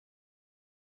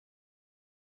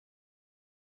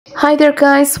Hi there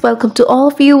guys, welcome to all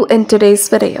of you in today's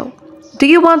video. Do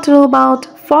you want to know about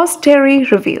Fosterry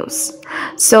Reviews?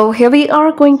 So here we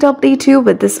are going to update you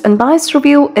with this unbiased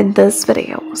review in this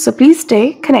video. So please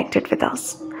stay connected with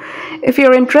us. If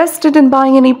you're interested in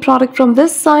buying any product from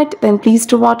this site, then please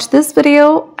do watch this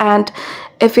video. And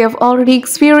if you have already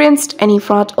experienced any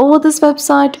fraud over this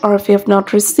website, or if you have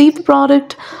not received the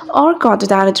product or got a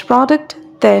damaged product,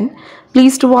 then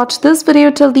please do watch this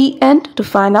video till the end to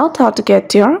find out how to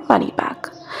get your money back.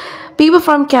 People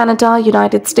from Canada,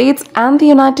 United States and the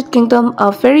United Kingdom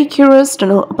are very curious to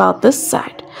know about this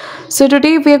site. So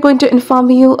today we are going to inform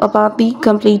you about the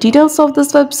complete details of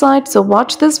this website. So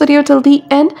watch this video till the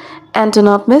end and do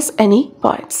not miss any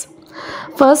points.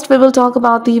 First, we will talk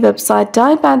about the website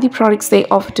type and the products they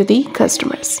offer to the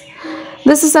customers.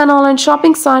 This is an online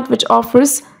shopping site which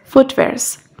offers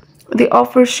footwears. They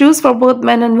offer shoes for both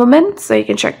men and women, so you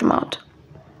can check them out.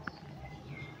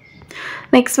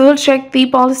 Next, we will check the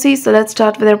policies. So let's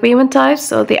start with their payment types.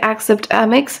 So they accept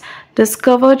Amex,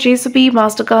 Discover, JCB,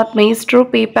 MasterCard, Maestro,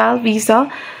 Payapal, Visa,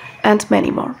 and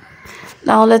many more.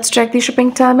 Now let's check the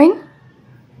shipping timing.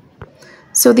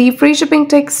 So the free shipping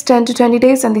takes 10 to 20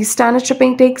 days and the standard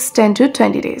shipping takes 10 to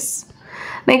 20 days.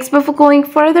 Next, before going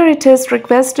further, it is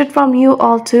requested from you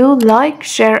all to like,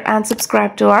 share and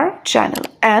subscribe to our channel.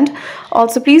 And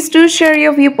also please do share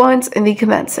your viewpoints in the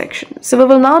comment section. So we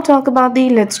will now talk about the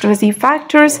legitimacy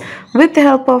factors with the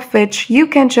help of which you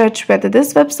can judge whether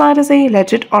this website is a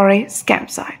legit or a scam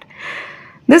site.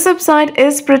 This website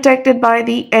is protected by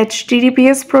the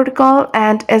HTTPS protocol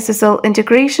and SSL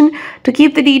integration to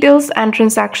keep the details and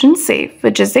transactions safe,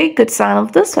 which is a good sign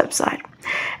of this website.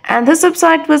 And this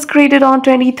website was created on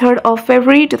 23rd of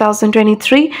February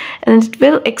 2023 and it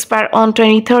will expire on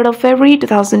 23rd of February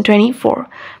 2024,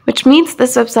 which means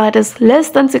this website is less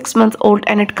than 6 months old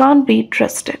and it can't be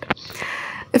trusted.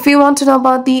 If you want to know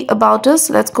about the About Us,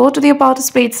 let's go to the About Us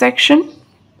page section.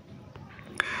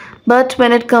 But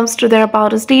when it comes to their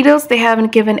About Us details, they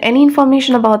haven't given any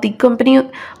information about the company,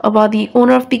 about the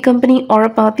owner of the company, or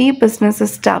about the business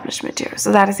establishment here.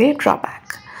 So that is a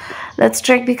drawback. Let's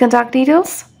check the contact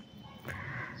details.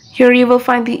 Here you will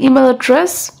find the email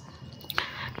address.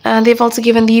 And they've also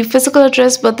given the physical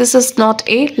address, but this is not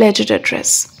a legit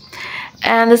address.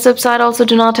 And this website also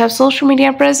do not have social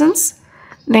media presence.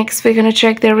 Next, we're going to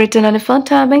check their return and refund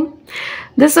timing.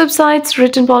 This website's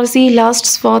return policy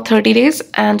lasts for 30 days.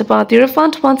 And about the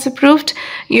refund, once approved,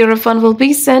 your refund will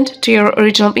be sent to your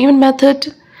original payment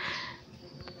method.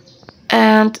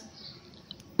 And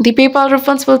the PayPal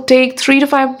refunds will take 3 to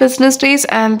 5 business days,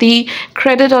 and the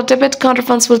credit or debit card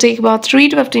refunds will take about 3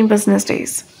 to 15 business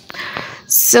days.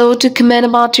 So to comment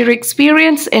about your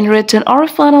experience in return or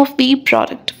refund of the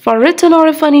product. For return or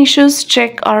refund issues,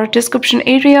 check our description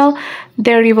area.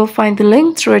 There you will find the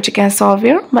link through which you can solve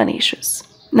your money issues.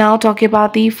 Now talking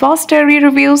about the Fosterry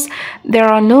Reviews, there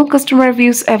are no customer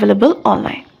reviews available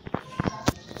online.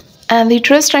 And the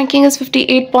trust ranking is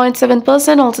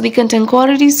 58.7%. Also, the content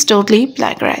quality is totally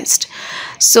plagiarized.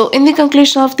 So, in the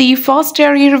conclusion of the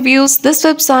Fosterry Reviews, this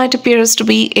website appears to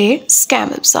be a scam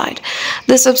website.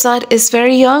 This website is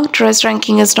very young, trust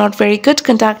ranking is not very good,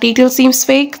 contact details seems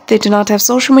fake, they do not have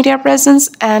social media presence,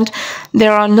 and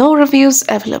there are no reviews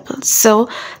available. So,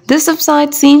 this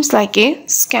website seems like a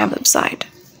scam website.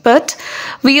 But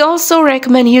we also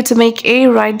recommend you to make a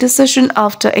right decision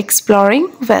after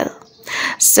exploring well.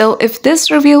 So if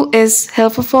this review is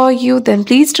helpful for you, then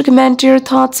please do comment your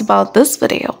thoughts about this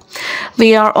video.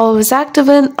 We are always active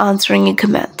in answering your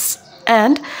comments.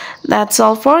 And that's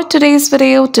all for today's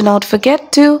video. Do not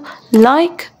forget to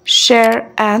like,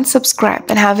 share and subscribe,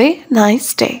 and have a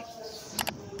nice day.